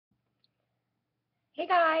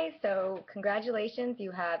guys, so congratulations,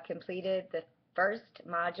 you have completed the first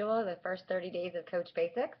module, the first 30 days of Coach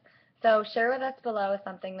Basics. So share with us below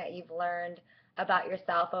something that you've learned about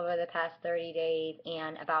yourself over the past 30 days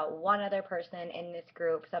and about one other person in this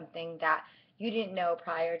group, something that you didn't know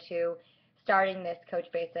prior to starting this Coach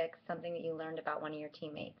Basics, something that you learned about one of your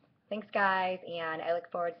teammates. Thanks guys, and I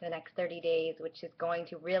look forward to the next 30 days, which is going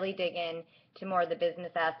to really dig in to more of the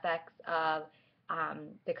business aspects of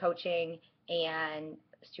the coaching and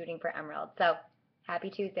shooting for Emerald. So happy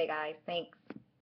Tuesday, guys. Thanks.